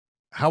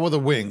How were the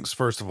wings,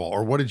 first of all,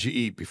 or what did you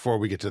eat before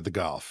we get to the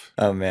golf?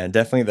 Oh man,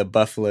 definitely the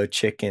buffalo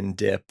chicken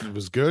dip. It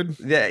was good?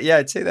 Yeah,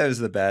 I'd say that was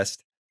the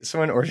best.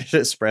 Someone ordered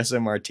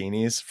espresso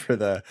martinis for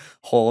the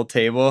whole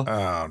table.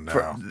 Oh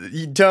no.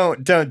 You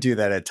don't do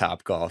that at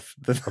Topgolf.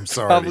 I'm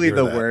sorry. Probably to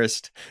the hear that.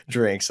 worst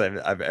drinks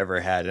I've ever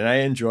had, and I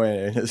enjoy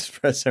an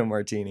espresso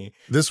martini.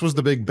 This was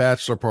the big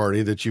bachelor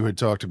party that you had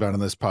talked about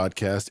in this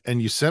podcast,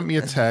 and you sent me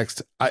a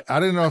text. I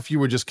didn't know if you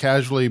were just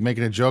casually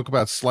making a joke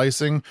about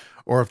slicing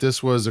or if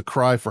this was a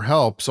cry for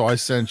help. So I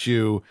sent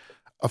you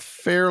a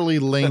fairly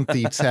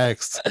lengthy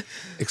text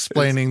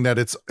explaining that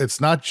it's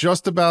not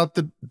just about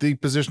the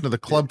position of the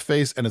club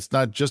face, and it's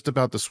not just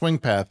about the swing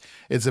path.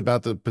 It's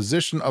about the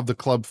position of the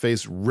club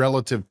face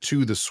relative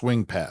to the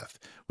swing path.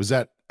 Was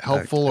that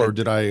helpful, or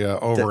did I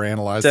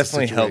overanalyze the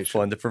situation? Definitely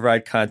helpful. And to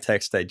provide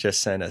context, I just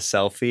sent a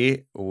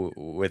selfie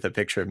with a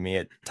picture of me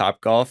at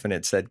Topgolf, and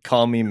it said,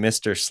 "Call me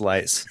Mr.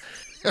 Slice."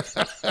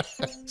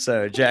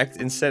 So Jack,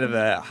 instead of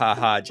a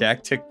haha,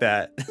 Jack took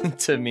that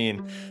to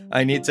mean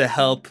I need to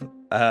help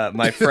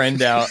my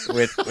friend out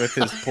with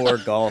his poor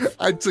golf.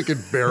 I took it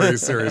very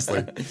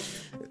seriously.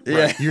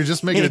 Yeah. Right. You're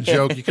just making a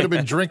joke. You could have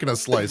been drinking a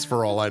slice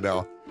for all I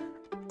know.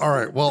 All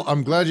right. Well,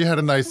 I'm glad you had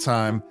a nice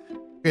time.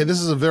 Okay,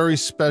 this is a very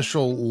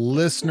special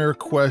listener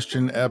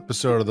question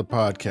episode of the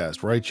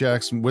podcast, right,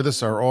 Jackson? With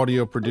us, our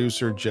audio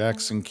producer,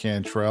 Jackson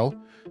Cantrell.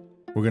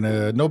 We're going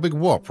to, no big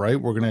whoop, right?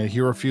 We're going to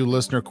hear a few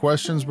listener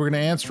questions. We're going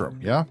to answer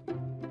them, yeah?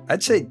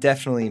 I'd say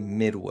definitely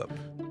mid-whoop.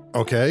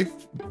 Okay,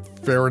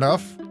 fair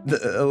enough.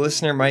 A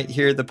listener might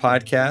hear the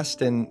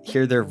podcast and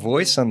hear their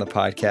voice on the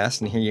podcast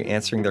and hear you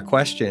answering their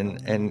question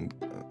and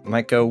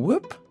might go,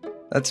 whoop,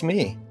 that's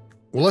me.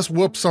 Well, let's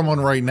whoop someone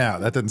right now.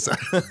 That didn't sound.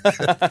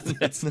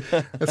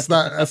 that's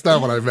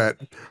not what I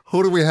meant.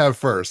 Who do we have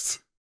first?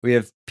 We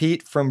have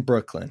Pete from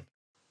Brooklyn.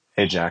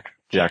 Hey,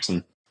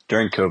 Jackson.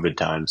 During COVID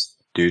times,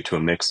 due to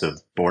a mix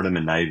of boredom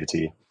and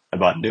naivety, I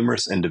bought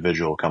numerous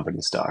individual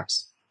company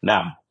stocks.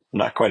 Now, I'm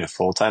not quite a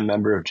full-time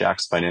member of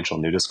Jack's financial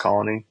nudist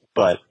colony,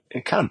 but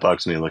it kind of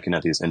bugs me looking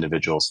at these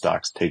individual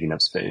stocks taking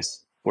up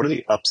space. What are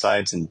the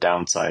upsides and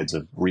downsides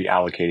of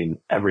reallocating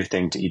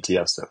everything to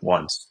ETFs at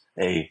once?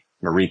 A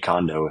Marie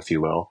Kondo, if you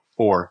will,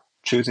 or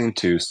choosing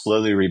to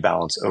slowly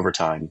rebalance over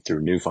time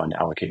through new fund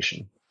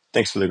allocation.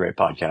 Thanks for the great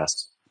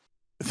podcast.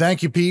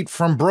 Thank you, Pete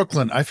from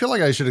Brooklyn. I feel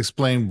like I should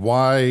explain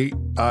why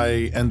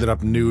I ended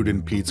up nude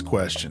in Pete's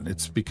question.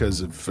 It's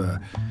because of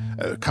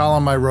a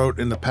column I wrote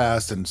in the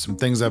past and some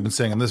things I've been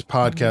saying on this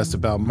podcast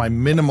about my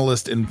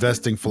minimalist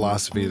investing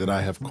philosophy that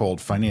I have called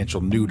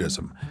financial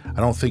nudism. I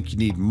don't think you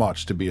need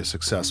much to be a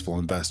successful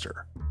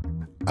investor.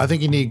 I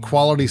think you need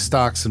quality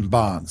stocks and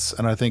bonds,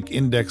 and I think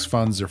index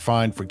funds are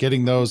fine for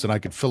getting those, and I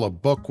could fill a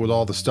book with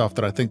all the stuff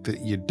that I think that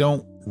you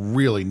don't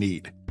really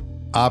need.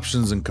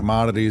 Options and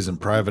commodities and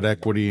private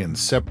equity and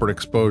separate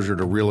exposure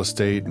to real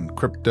estate and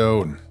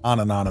crypto and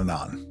on and on and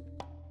on.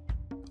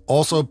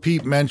 Also,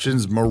 Pete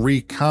mentions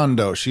Marie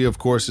Kondo. She, of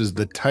course, is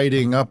the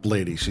tidying up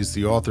lady. She's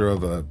the author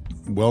of a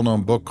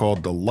well-known book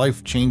called The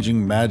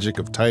Life-Changing Magic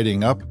of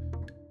Tidying Up.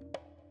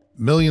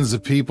 Millions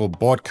of people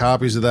bought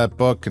copies of that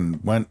book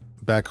and went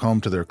back home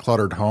to their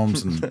cluttered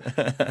homes, and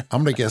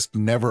I'm going to guess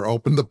never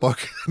opened the book,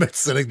 and it's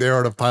sitting there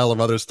on a pile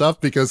of other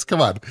stuff because,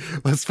 come on,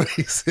 let's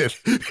face it,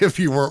 if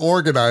you were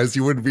organized,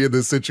 you wouldn't be in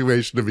this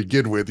situation to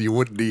begin with. You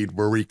wouldn't need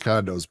Marie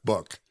Kondo's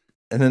book.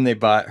 And then they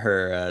bought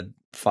her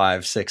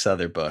 5-6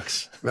 other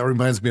books. That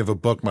reminds me of a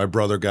book my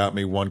brother got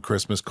me one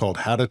Christmas called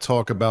How to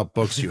Talk About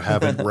Books You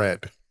Haven't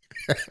Read,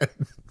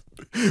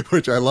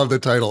 which I love the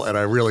title, and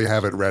I really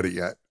haven't read it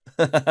yet.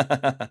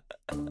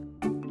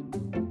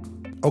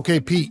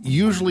 Okay, Pete,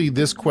 usually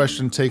this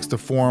question takes the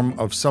form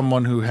of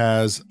someone who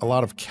has a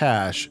lot of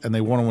cash and they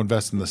want to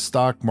invest in the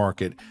stock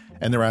market,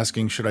 and they're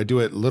asking, should I do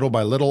it little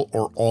by little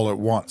or all at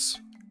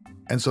once?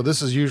 And so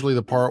this is usually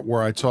the part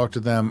where I talk to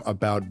them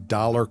about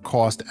dollar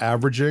cost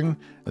averaging,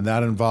 and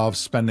that involves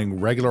spending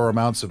regular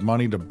amounts of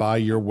money to buy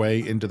your way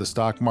into the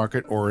stock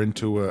market or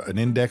into an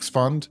index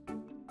fund.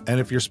 And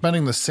if you're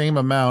spending the same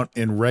amount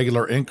in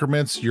regular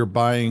increments, you're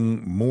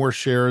buying more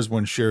shares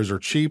when shares are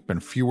cheap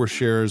and fewer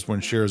shares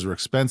when shares are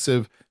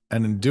expensive.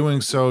 And in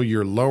doing so,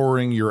 you're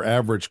lowering your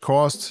average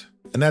cost.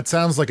 And that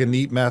sounds like a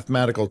neat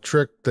mathematical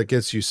trick that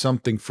gets you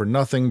something for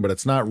nothing, but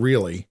it's not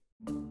really.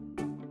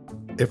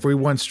 If we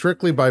went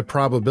strictly by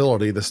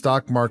probability, the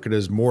stock market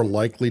is more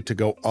likely to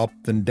go up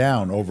than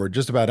down over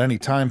just about any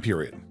time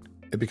period.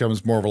 It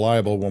becomes more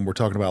reliable when we're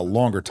talking about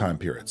longer time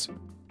periods.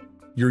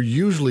 You're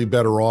usually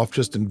better off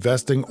just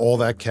investing all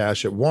that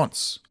cash at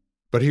once.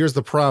 But here's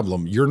the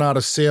problem. You're not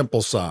a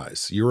sample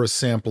size. You're a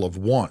sample of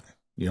one.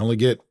 You only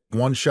get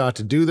one shot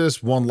to do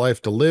this, one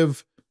life to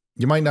live.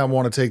 You might not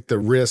want to take the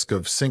risk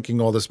of sinking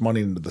all this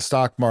money into the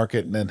stock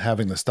market and then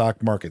having the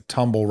stock market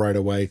tumble right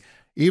away.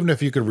 Even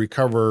if you could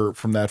recover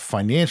from that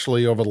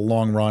financially over the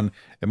long run,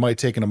 it might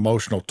take an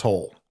emotional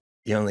toll.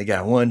 You only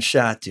got one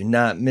shot. Do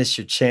not miss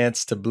your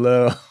chance to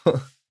blow.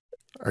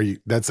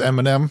 That's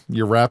Eminem?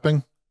 You're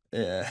rapping?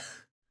 Yeah.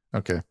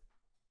 Okay.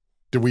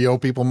 Do we owe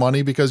people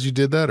money because you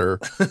did that, or?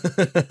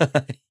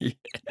 Yeah.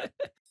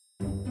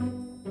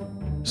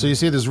 So you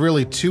see, there's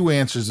really two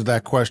answers to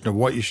that question of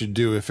what you should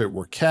do if it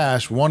were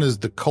cash. One is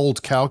the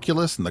cold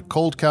calculus, and the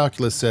cold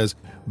calculus says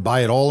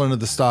buy it all into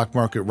the stock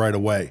market right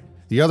away.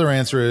 The other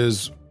answer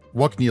is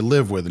what can you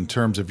live with in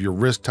terms of your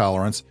risk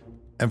tolerance?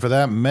 And for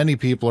that, many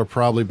people are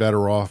probably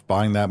better off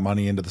buying that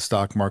money into the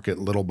stock market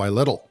little by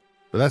little.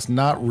 But that's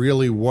not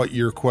really what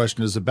your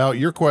question is about.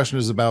 Your question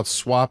is about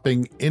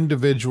swapping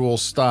individual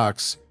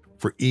stocks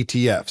for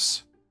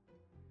ETFs,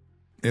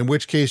 in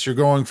which case you're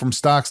going from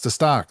stocks to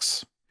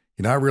stocks.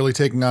 You're not really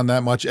taking on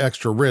that much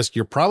extra risk.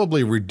 You're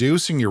probably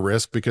reducing your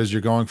risk because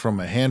you're going from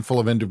a handful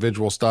of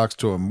individual stocks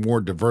to a more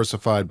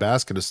diversified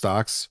basket of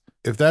stocks.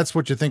 If that's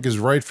what you think is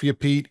right for you,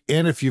 Pete,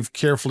 and if you've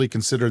carefully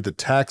considered the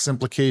tax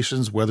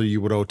implications, whether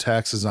you would owe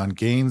taxes on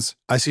gains,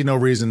 I see no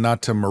reason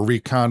not to Marie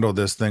Kondo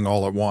this thing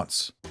all at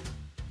once.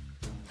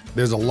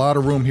 There's a lot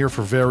of room here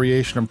for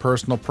variation and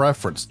personal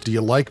preference. Do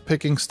you like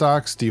picking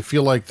stocks? Do you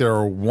feel like there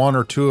are one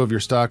or two of your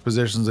stock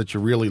positions that you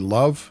really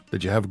love,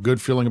 that you have a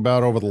good feeling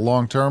about over the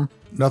long term?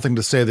 Nothing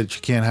to say that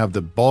you can't have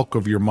the bulk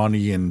of your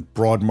money in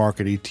broad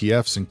market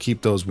ETFs and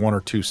keep those one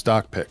or two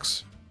stock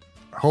picks.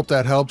 I hope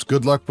that helps.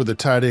 Good luck with the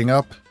tidying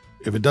up.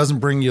 If it doesn't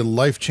bring you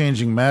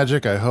life-changing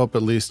magic, I hope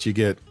at least you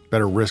get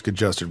better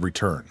risk-adjusted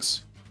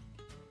returns.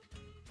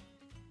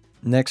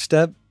 Next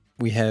up,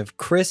 we have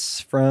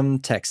Chris from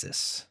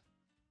Texas.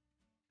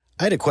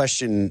 I had a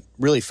question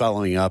really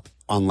following up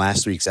on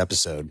last week's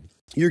episode.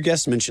 Your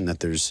guest mentioned that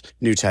there's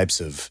new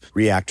types of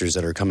reactors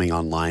that are coming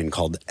online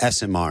called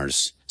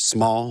SMRs,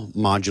 small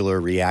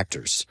modular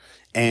reactors.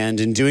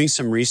 And in doing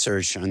some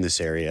research on this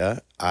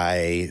area,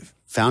 I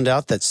found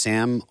out that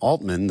Sam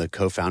Altman, the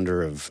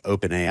co-founder of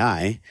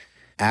OpenAI,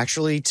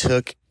 actually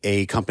took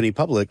a company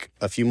public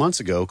a few months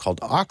ago called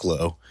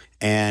Oklo.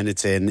 And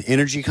it's an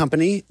energy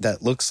company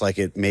that looks like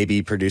it may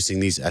be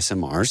producing these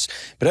SMRs.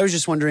 But I was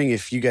just wondering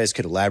if you guys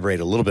could elaborate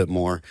a little bit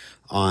more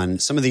on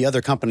some of the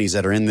other companies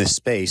that are in this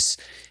space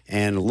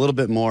and a little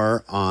bit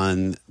more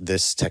on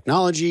this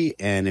technology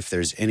and if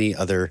there's any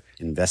other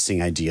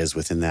investing ideas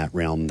within that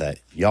realm that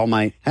y'all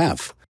might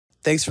have.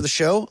 Thanks for the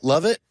show.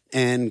 Love it.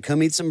 And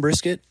come eat some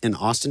brisket in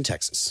Austin,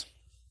 Texas.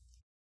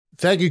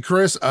 Thank you,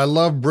 Chris. I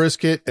love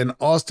brisket, and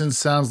Austin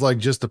sounds like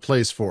just the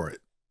place for it.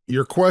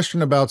 Your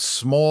question about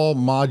small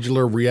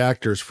modular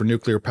reactors for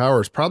nuclear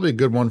power is probably a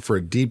good one for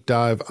a deep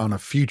dive on a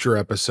future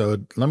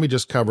episode. Let me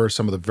just cover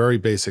some of the very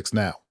basics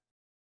now.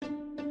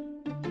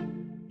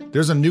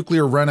 There's a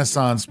nuclear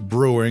renaissance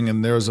brewing,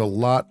 and there's a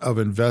lot of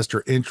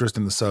investor interest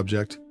in the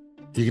subject.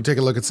 You can take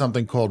a look at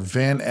something called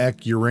Van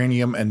Eck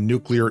Uranium and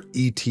Nuclear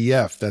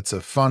ETF. That's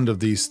a fund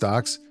of these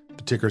stocks.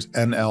 The ticker's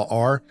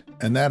NLR,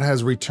 and that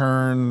has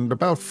returned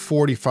about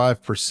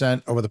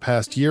 45% over the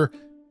past year.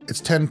 It's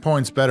 10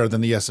 points better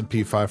than the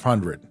S&P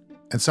 500,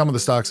 and some of the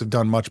stocks have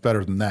done much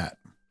better than that.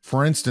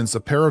 For instance, a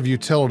pair of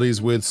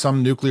utilities with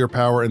some nuclear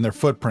power in their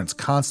footprints,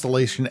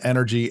 Constellation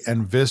Energy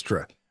and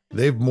Vistra,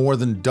 they've more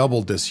than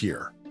doubled this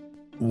year.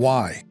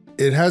 Why?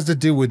 It has to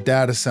do with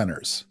data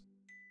centers.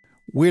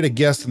 We had a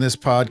guest in this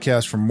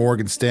podcast from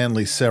Morgan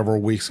Stanley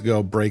several weeks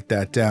ago break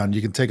that down.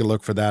 You can take a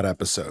look for that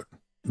episode.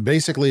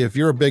 Basically, if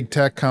you're a big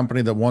tech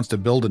company that wants to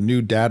build a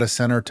new data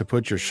center to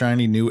put your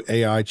shiny new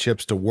AI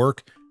chips to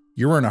work,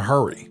 you're in a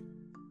hurry.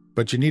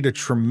 But you need a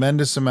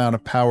tremendous amount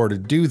of power to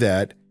do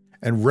that,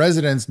 and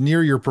residents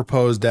near your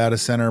proposed data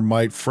center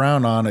might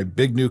frown on a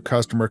big new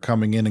customer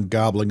coming in and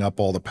gobbling up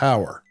all the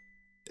power.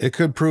 It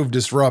could prove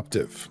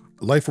disruptive.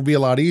 Life would be a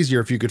lot easier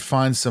if you could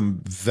find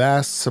some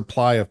vast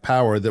supply of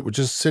power that was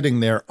just sitting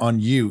there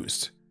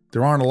unused.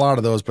 There aren't a lot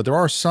of those, but there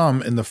are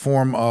some in the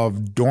form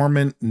of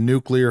dormant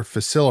nuclear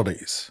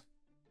facilities.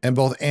 And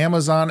both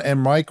Amazon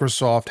and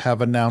Microsoft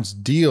have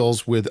announced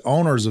deals with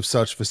owners of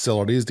such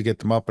facilities to get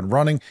them up and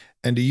running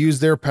and to use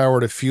their power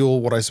to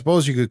fuel what I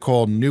suppose you could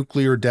call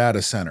nuclear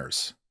data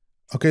centers.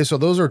 Okay, so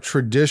those are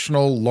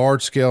traditional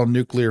large-scale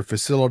nuclear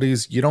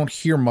facilities. You don't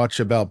hear much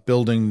about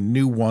building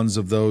new ones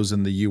of those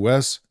in the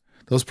US.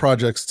 Those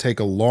projects take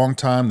a long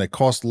time, they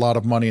cost a lot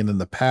of money, and in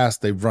the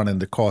past they've run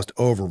into cost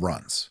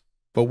overruns.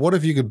 But what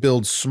if you could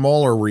build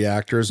smaller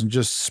reactors and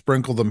just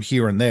sprinkle them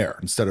here and there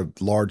instead of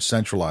large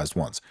centralized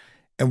ones?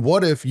 And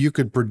what if you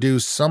could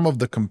produce some of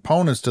the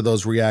components to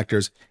those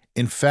reactors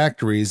in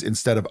factories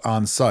instead of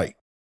on-site?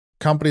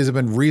 Companies have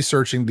been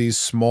researching these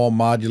small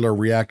modular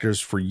reactors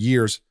for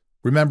years.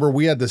 Remember,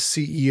 we had the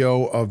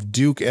CEO of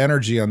Duke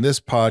Energy on this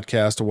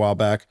podcast a while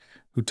back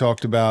who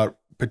talked about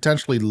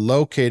potentially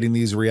locating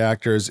these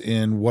reactors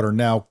in what are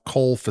now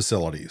coal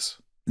facilities.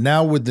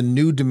 Now, with the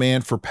new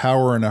demand for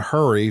power in a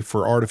hurry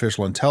for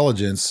artificial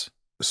intelligence,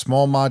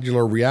 small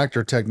modular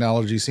reactor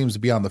technology seems to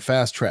be on the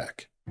fast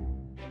track.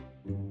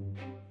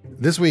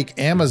 This week,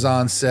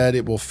 Amazon said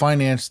it will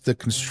finance the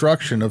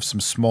construction of some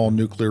small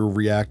nuclear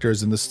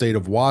reactors in the state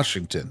of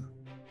Washington.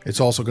 It's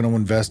also going to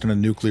invest in a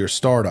nuclear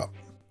startup.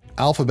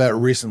 Alphabet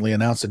recently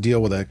announced a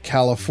deal with a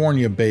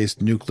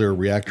California-based nuclear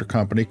reactor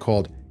company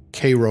called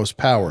Kairos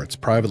Power. It's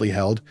privately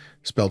held,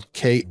 spelled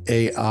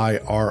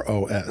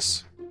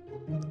Kairos.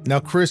 Now,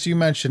 Chris, you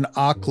mentioned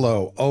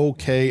Oklo,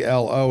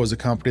 OKLO, is a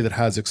company that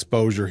has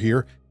exposure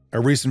here. A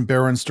recent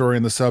Barron story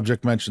in the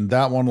subject mentioned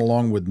that one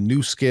along with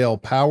New Scale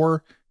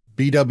Power,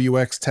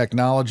 BWX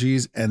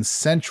Technologies, and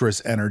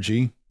Centrus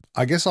Energy.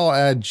 I guess I'll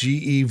add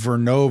GE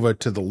Vernova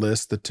to the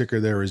list. The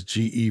ticker there is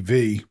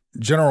GEV.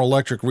 General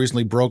Electric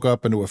recently broke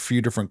up into a few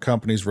different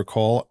companies,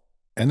 recall,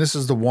 and this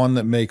is the one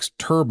that makes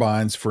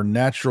turbines for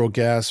natural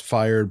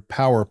gas-fired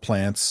power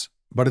plants,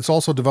 but it's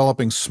also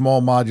developing small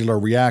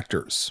modular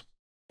reactors.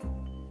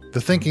 The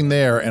thinking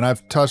there, and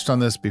I've touched on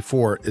this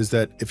before, is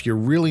that if you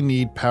really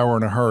need power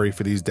in a hurry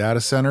for these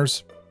data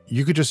centers,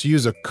 you could just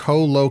use a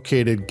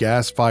co-located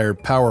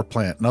gas-fired power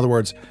plant. In other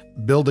words,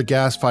 build a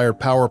gas-fired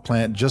power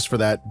plant just for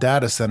that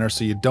data center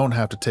so you don't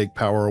have to take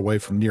power away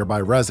from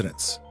nearby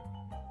residents.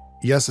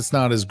 Yes, it's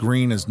not as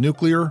green as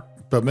nuclear,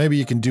 but maybe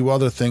you can do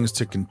other things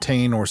to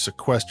contain or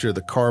sequester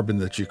the carbon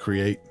that you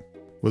create.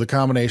 With a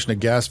combination of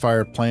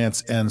gas-fired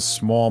plants and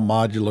small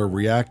modular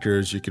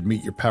reactors, you could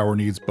meet your power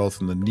needs both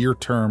in the near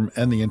term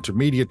and the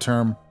intermediate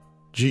term.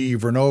 GE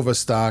Vernova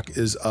stock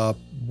is up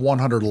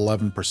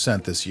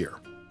 111% this year.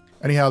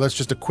 Anyhow, that's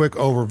just a quick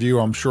overview.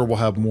 I'm sure we'll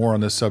have more on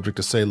this subject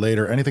to say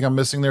later. Anything I'm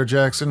missing there,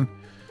 Jackson?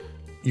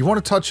 You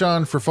want to touch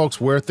on, for folks,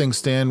 where things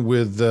stand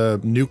with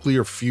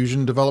nuclear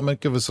fusion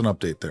development? Give us an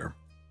update there.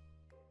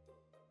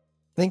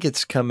 I think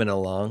it's coming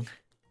along.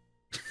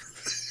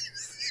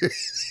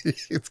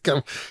 It's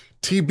coming.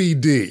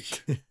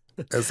 TBD,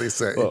 as they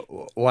say.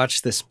 Well,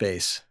 watch this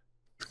space.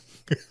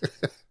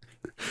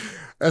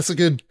 That's a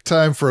good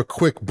time for a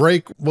quick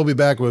break. We'll be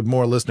back with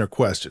more listener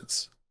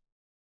questions.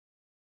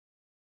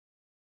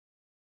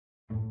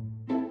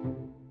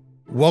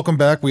 Welcome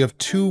back. We have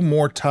two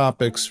more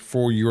topics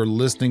for your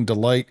listening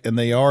delight, and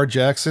they are,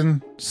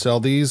 Jackson, sell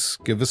these,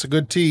 give us a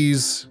good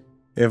tease.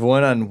 We have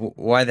one on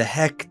why the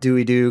heck do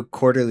we do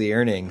quarterly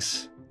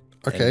earnings?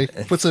 Okay,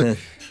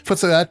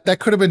 that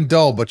could have been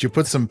dull, but you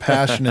put some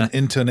passion and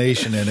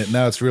intonation in it.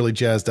 Now it's really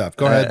jazzed up.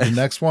 Go ahead, the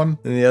next one.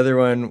 And the other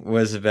one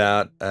was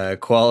about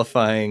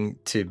qualifying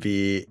to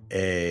be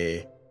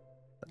a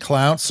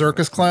clown,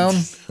 circus clown?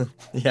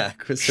 Yeah,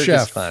 circus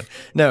chef. Clown.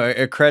 No,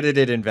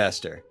 accredited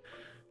investor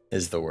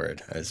is the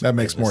word. That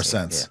makes more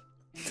sense.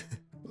 Yeah.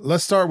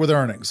 Let's start with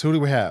earnings. Who do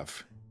we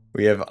have?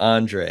 We have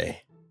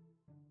Andre.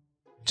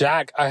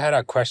 Jack, I had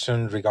a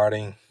question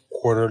regarding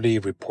quarterly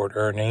report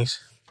earnings.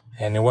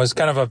 And it was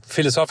kind of a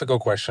philosophical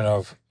question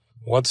of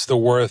what's the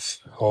worth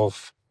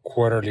of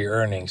quarterly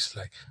earnings?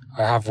 Like,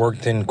 I have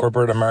worked in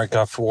corporate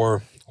America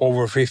for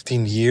over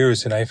 15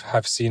 years, and I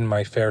have seen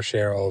my fair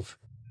share of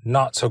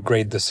not so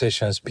great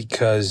decisions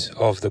because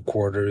of the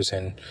quarters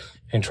and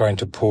trying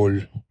to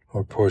pull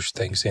or push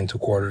things into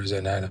quarters.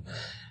 And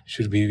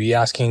should we be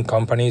asking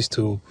companies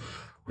to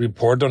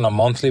report on a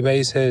monthly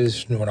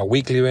basis, on a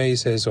weekly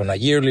basis, on a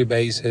yearly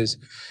basis?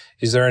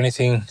 Is there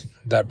anything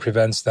that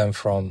prevents them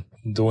from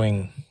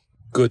doing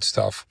good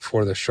stuff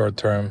for the short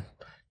term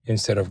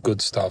instead of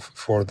good stuff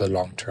for the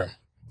long term?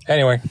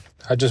 Anyway,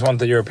 I just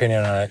wanted your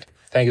opinion on it.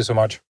 Thank you so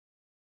much.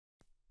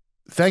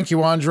 Thank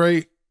you,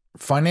 Andre.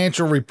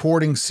 Financial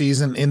reporting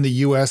season in the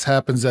U.S.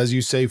 happens, as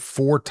you say,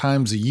 4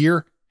 times a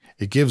year.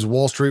 It gives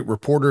Wall Street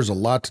reporters a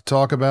lot to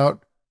talk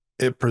about.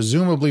 It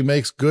presumably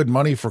makes good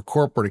money for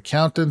corporate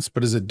accountants,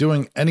 but is it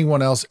doing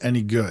anyone else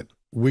any good?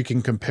 We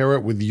can compare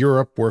it with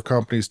Europe, where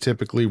companies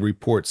typically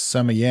report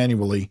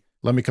semi-annually.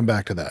 Let me come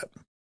back to that.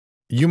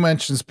 You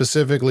mentioned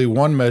specifically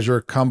one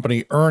measure,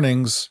 company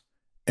earnings,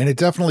 and it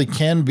definitely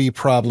can be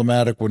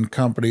problematic when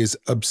companies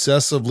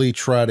obsessively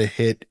try to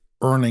hit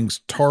earnings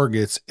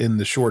targets in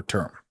the short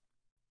term.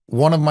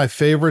 One of my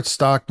favorite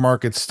stock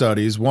market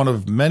studies, one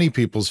of many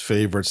people's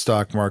favorite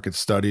stock market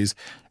studies,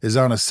 is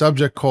on a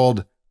subject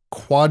called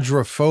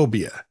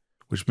quadrophobia,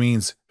 which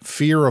means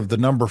fear of the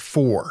number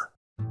 4.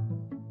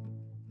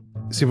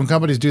 See, when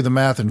companies do the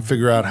math and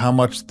figure out how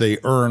much they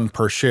earn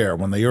per share,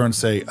 when they earn,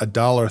 say,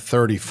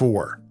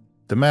 $1.34,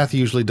 the math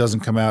usually doesn't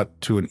come out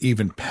to an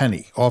even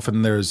penny.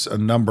 Often there's a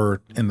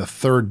number in the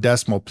 3rd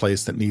decimal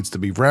place that needs to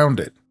be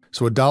rounded.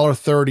 So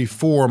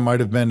 $1.34 might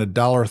have been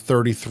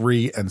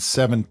 $1.33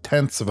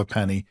 7/10 of a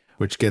penny,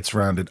 which gets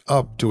rounded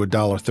up to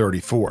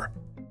 $1.34.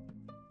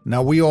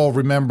 Now, we all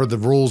remember the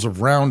rules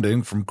of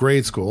rounding from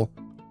grade school.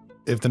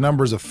 If the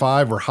number's a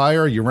 5 or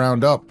higher, you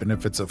round up, and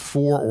if it's a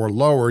 4 or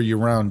lower, you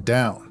round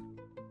down.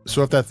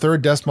 So if that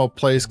 3rd decimal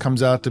place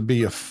comes out to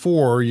be a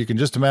 4, you can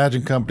just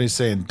imagine companies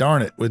saying,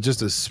 darn it, with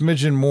just a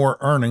smidgen more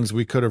earnings,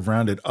 we could have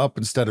rounded up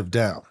instead of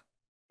down.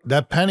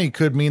 That penny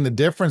could mean the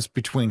difference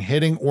between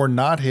hitting or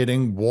not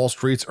hitting Wall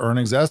Street's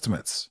earnings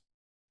estimates.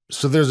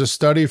 So there's a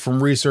study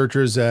from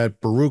researchers at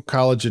Baruch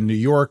College in New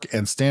York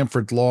and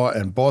Stanford Law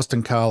and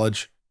Boston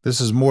College. This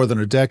is more than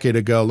a decade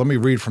ago. Let me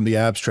read from the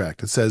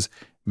abstract. It says,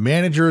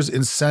 managers'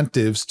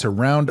 incentives to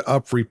round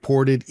up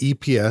reported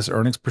EPS,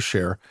 earnings per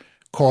share,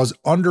 cause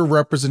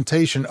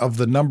underrepresentation of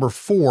the number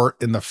 4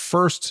 in the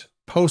first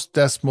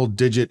post-decimal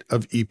digit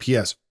of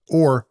EPS,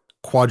 or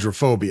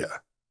quadrophobia.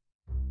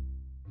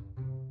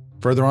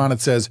 Further on,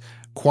 it says,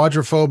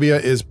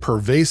 quadrophobia is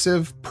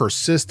pervasive,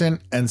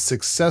 persistent, and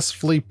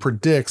successfully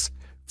predicts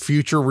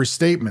future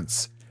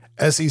restatements,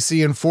 SEC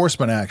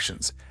enforcement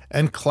actions,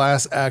 and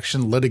class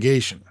action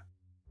litigation.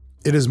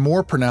 It is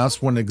more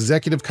pronounced when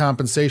executive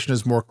compensation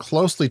is more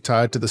closely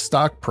tied to the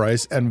stock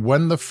price and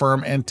when the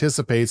firm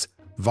anticipates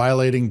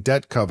violating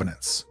debt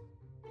covenants.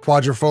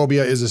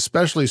 Quadrophobia is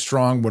especially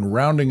strong when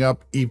rounding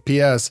up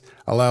EPS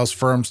allows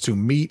firms to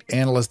meet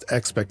analyst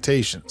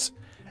expectations,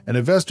 and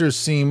investors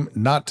seem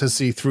not to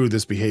see through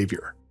this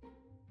behavior.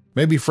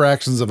 Maybe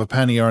fractions of a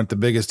penny aren't the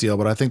biggest deal,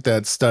 but I think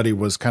that study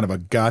was kind of a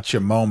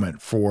gotcha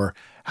moment for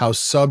how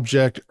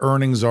subject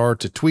earnings are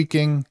to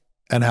tweaking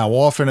and how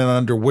often and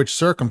under which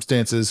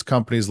circumstances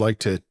companies like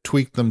to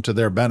tweak them to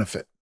their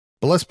benefit.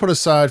 But let's put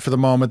aside for the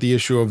moment the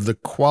issue of the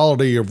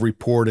quality of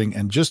reporting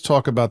and just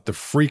talk about the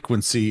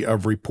frequency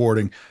of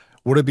reporting.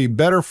 Would it be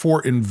better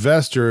for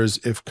investors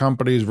if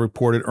companies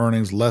reported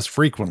earnings less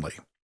frequently?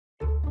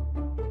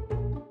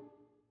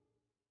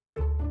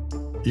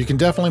 You can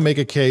definitely make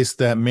a case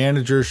that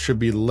managers should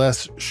be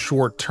less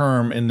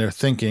short-term in their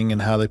thinking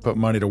and how they put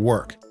money to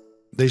work.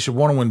 They should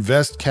want to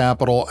invest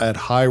capital at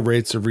high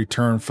rates of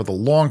return for the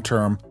long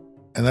term,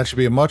 and that should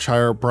be a much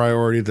higher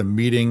priority than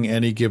meeting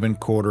any given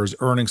quarter's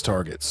earnings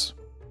targets.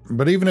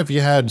 But even if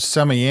you had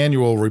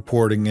semi-annual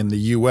reporting in the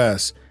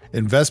US,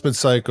 investment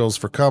cycles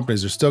for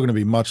companies are still going to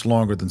be much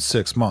longer than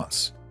 6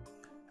 months.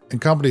 And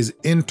companies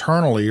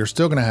internally are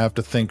still going to have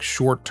to think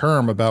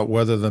short-term about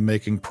whether they're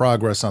making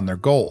progress on their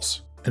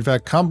goals. In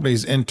fact,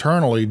 companies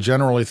internally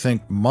generally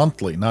think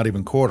monthly, not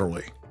even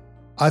quarterly.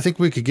 I think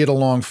we could get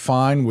along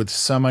fine with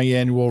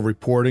semi-annual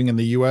reporting in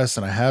the US,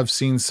 and I have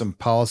seen some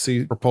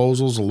policy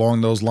proposals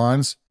along those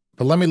lines.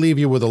 But let me leave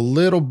you with a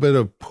little bit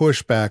of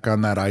pushback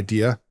on that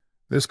idea.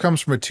 This comes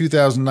from a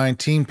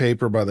 2019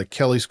 paper by the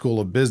Kelley School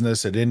of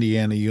Business at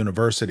Indiana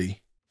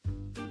University.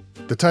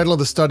 The title of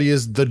the study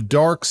is The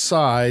Dark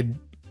Side.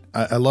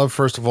 I love,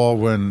 first of all,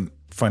 when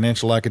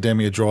financial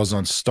academia draws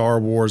on Star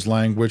Wars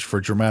language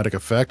for dramatic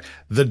effect.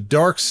 The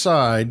Dark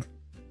Side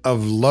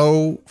of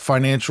Low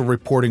Financial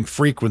Reporting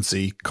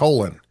Frequency,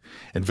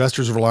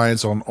 investors'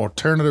 reliance on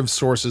alternative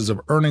sources of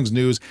earnings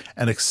news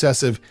and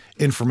excessive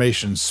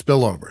information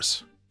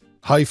spillovers.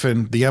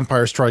 The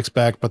Empire Strikes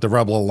Back, but the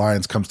Rebel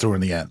Alliance comes through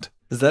in the end.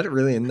 Is that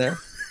really in there?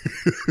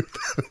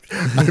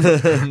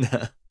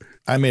 No.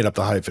 I made up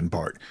the hyphen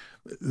part.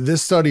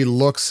 This study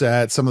looks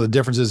at some of the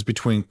differences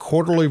between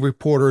quarterly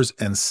reporters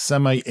and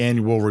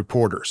semi-annual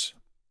reporters.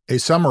 A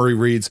summary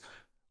reads,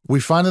 "We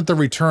find that the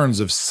returns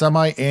of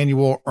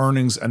semi-annual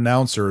earnings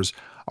announcers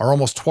are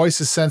almost twice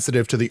as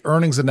sensitive to the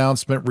earnings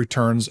announcement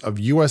returns of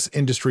U.S.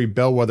 industry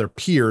bellwether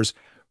peers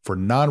for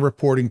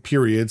non-reporting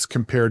periods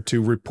compared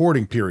to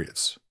reporting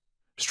periods.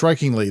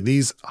 Strikingly,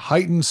 these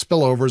heightened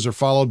spillovers are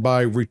followed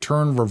by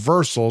return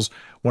reversals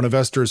when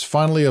investors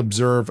finally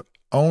observe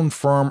own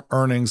firm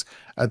earnings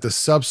at the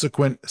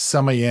subsequent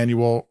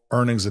semi-annual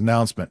earnings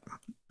announcement."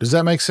 Does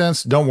that make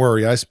sense? Don't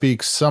worry, I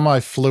speak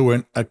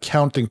semi-fluent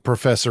accounting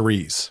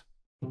professorese.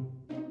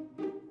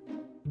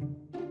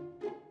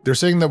 They're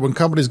saying that when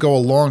companies go a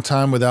long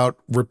time without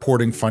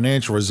reporting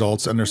financial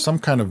results and there's some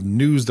kind of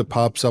news that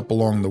pops up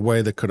along the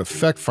way that could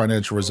affect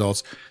financial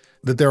results,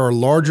 that there are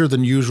larger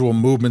than usual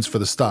movements for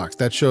the stocks.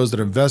 That shows that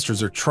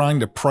investors are trying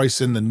to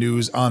price in the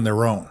news on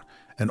their own,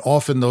 and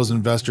often those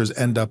investors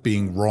end up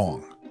being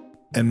wrong.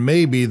 And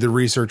maybe the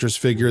researchers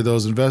figure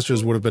those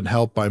investors would have been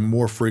helped by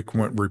more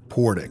frequent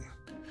reporting.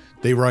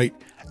 They write,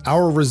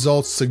 "Our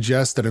results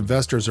suggest that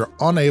investors are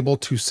unable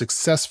to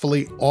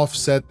successfully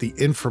offset the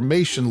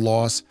information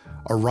loss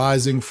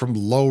arising from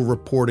low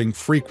reporting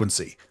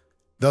frequency,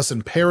 thus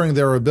impairing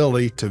their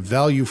ability to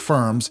value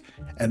firms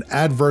and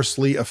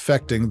adversely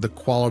affecting the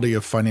quality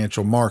of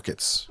financial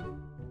markets."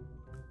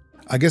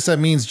 I guess that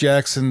means,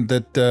 Jackson,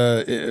 that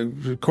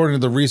according to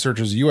the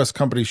researchers, U.S.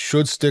 companies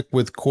should stick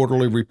with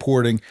quarterly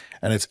reporting,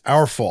 and it's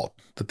our fault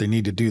that they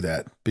need to do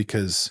that,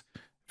 because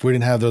if we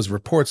didn't have those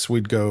reports,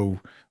 we'd go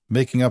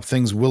making up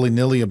things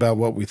willy-nilly about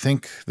what we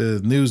think the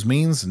news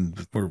means,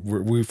 and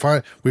we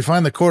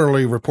find the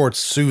quarterly reports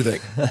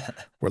soothing.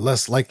 We're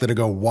less likely to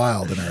go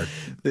wild in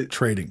our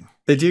trading.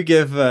 They do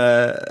give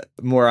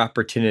more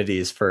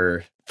opportunities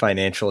for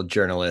financial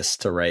journalists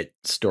to write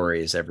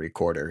stories every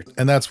quarter.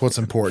 And that's what's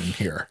important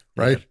here,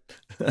 right?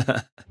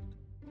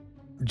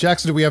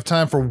 Jackson, do we have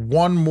time for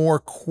one more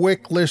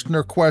quick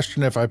listener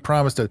question? If I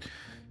promise to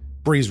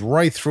breeze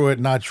right through it,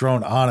 not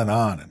drone on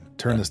and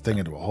turn this thing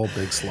into a whole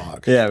big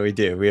slog. Yeah, we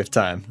do. We have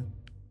time.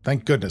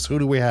 Thank goodness. Who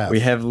do we have?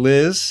 We have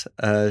Liz.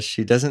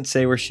 She doesn't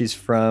say where she's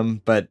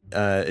from, but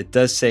it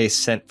does say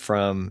sent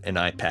from an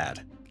iPad.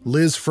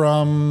 Liz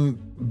from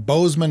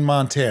Bozeman,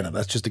 Montana.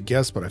 That's just a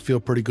guess, but I feel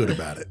pretty good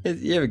about it.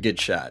 You have a good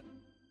shot.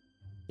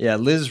 Yeah,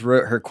 Liz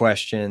wrote her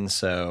question,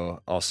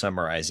 so I'll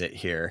summarize it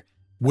here.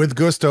 With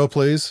gusto,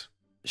 please.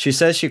 She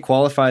says she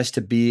qualifies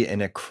to be an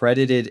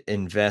accredited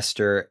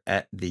investor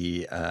at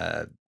the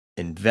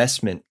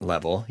investment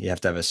level. You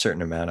have to have a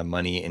certain amount of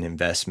money in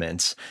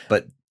investments,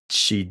 but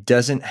she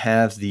doesn't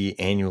have the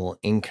annual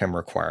income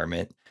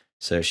requirement.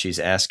 So she's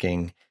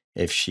asking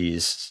if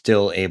she's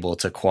still able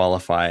to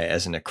qualify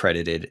as an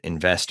accredited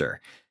investor.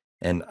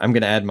 And I'm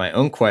going to add my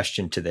own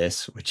question to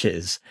this, which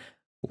is,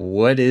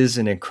 what is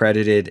an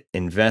accredited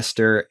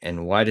investor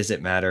and why does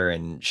it matter?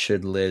 And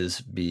should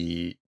Liz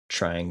be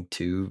trying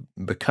to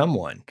become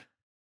one.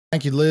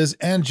 Thank you, Liz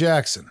and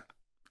Jackson.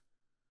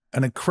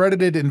 An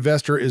accredited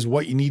investor is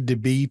what you need to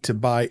be to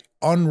buy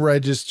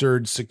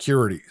unregistered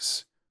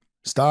securities.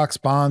 Stocks,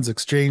 bonds,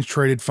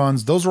 exchange-traded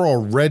funds, those are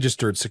all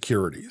registered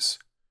securities.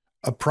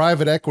 A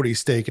private equity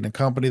stake in a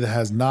company that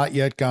has not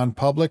yet gone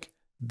public,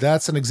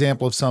 that's an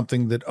example of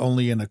something that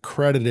only an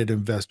accredited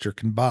investor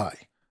can buy.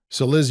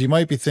 So Liz, you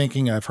might be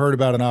thinking, I've heard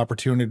about an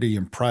opportunity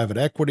in private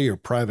equity or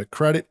private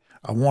credit.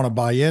 I want to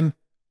buy in.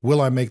 Will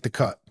I make the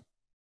cut?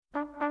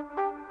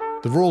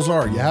 The rules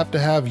are you have to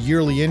have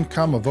yearly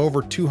income of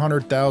over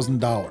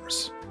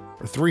 $200,000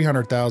 or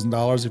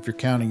 $300,000 if you're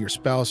counting your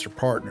spouse or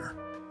partner.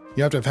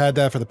 You have to have had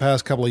that for the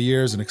past couple of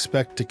years and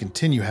expect to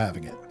continue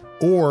having it.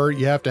 Or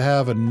you have to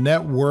have a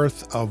net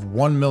worth of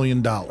 $1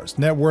 million.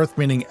 Net worth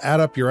meaning add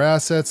up your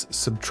assets,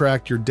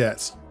 subtract your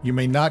debts. You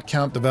may not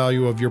count the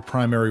value of your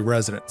primary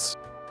residence.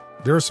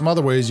 There are some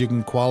other ways you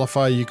can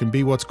qualify. You can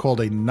be what's called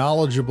a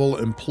knowledgeable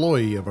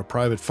employee of a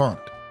private fund.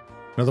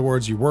 In other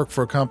words, you work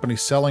for a company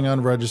selling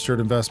unregistered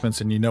investments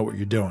and you know what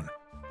you're doing.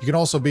 You can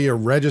also be a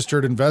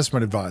registered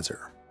investment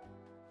advisor.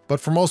 But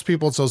for most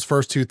people, it's those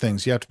first two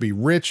things. You have to be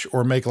rich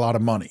or make a lot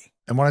of money.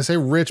 And when I say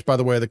rich, by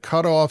the way, the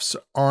cutoffs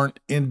aren't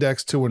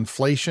indexed to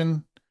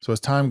inflation. So as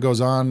time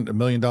goes on, $1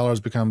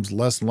 million becomes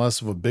less and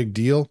less of a big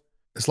deal.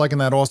 It's like in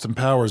that Austin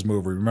Powers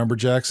movie. Remember,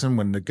 Jackson,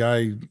 when the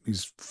guy,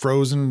 he's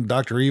frozen,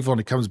 Dr. Evil, and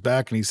he comes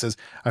back and he says,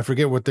 I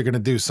forget what they're going to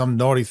do, some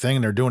naughty thing,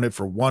 and they're doing it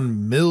for $1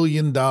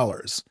 million.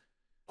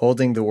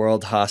 Holding the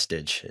world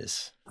hostage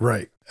is...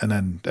 Right. And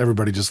then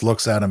everybody just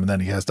looks at him and then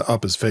he has to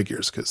up his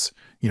figures because,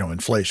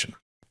 inflation.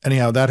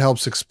 Anyhow, that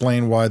helps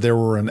explain why there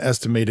were an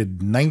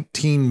estimated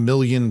 19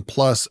 million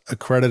plus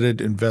accredited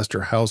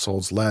investor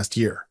households last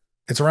year.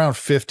 It's around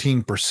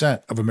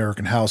 15% of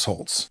American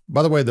households.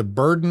 By the way, the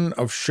burden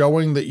of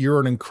showing that you're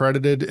an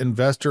accredited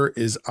investor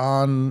is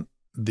on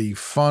the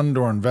fund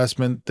or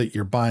investment that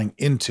you're buying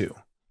into.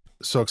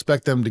 So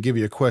expect them to give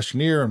you a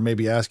questionnaire and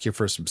maybe ask you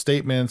for some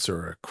statements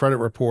or a credit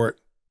report.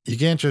 You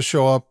can't just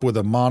show up with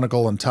a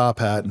monocle and top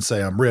hat and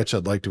say, I'm rich,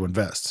 I'd like to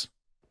invest.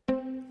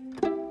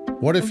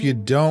 What if you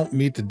don't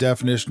meet the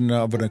definition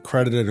of an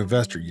accredited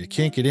investor? You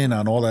can't get in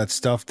on all that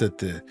stuff that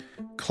the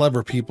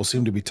clever people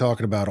seem to be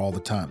talking about all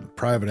the time.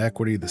 Private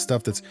equity, the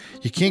stuff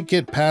you can't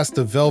get past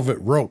the velvet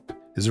rope.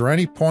 Is there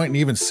any point in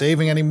even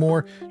saving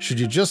anymore? Should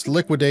you just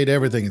liquidate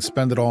everything and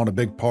spend it all on a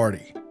big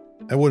party?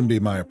 That wouldn't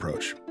be my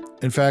approach.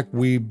 In fact,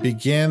 we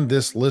began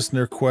this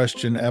listener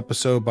question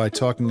episode by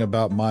talking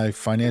about my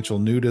financial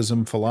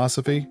nudism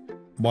philosophy.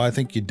 Why I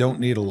think you don't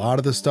need a lot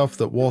of the stuff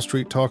that Wall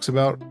Street talks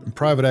about, and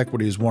private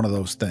equity is one of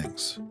those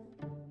things.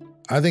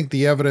 I think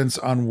the evidence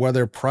on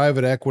whether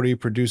private equity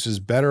produces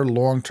better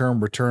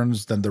long-term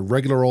returns than the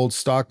regular old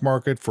stock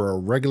market for a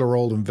regular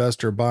old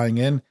investor buying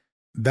in,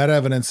 that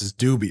evidence is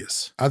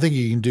dubious. I think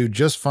you can do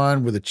just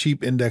fine with a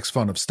cheap index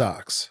fund of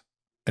stocks.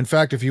 In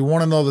fact, if you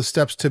want to know the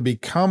steps to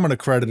become an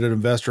accredited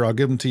investor, I'll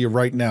give them to you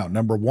right now.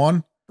 Number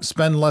 1,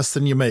 spend less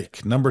than you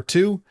make. Number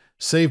 2,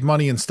 save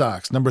money in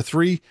stocks. Number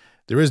 3,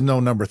 there is no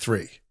number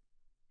 3.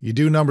 You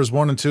do numbers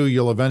 1 and 2,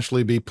 you'll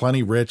eventually be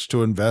plenty rich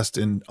to invest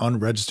in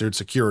unregistered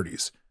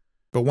securities.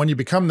 But when you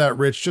become that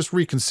rich, just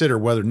reconsider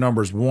whether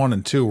numbers 1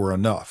 and 2 are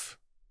enough.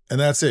 And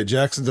that's it.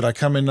 Jackson, did I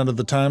come in under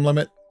the time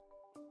limit?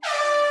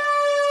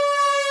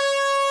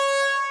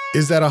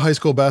 Is that a high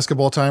school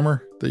basketball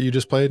timer that you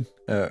just played?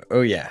 Oh,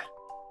 yeah.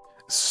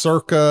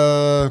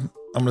 Circa, I'm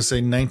going to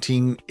say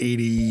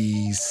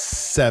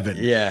 1987.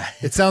 Yeah.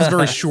 It sounds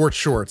very short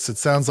shorts. It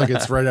sounds like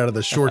it's right out of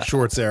the short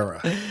shorts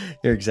era.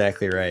 You're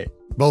exactly right.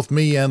 Both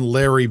me and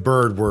Larry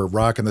Bird were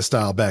rocking the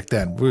style back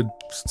then with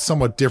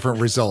somewhat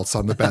different results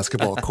on the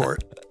basketball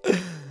court.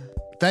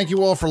 Thank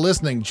you all for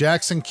listening.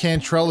 Jackson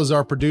Cantrell is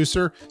our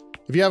producer.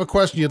 If you have a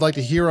question you'd like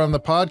to hear on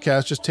the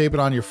podcast, just tape it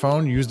on your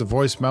phone, use the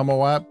voice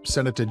memo app,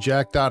 send it to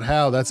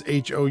jack.how, that's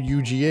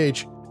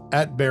HOUGH,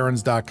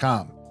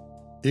 @barrons.com.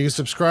 You can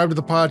subscribe to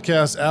the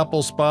podcast,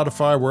 Apple,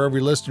 Spotify, wherever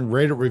you listen,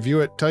 rate it,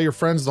 review it, tell your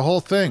friends the whole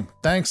thing.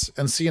 Thanks,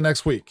 and see you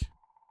next week.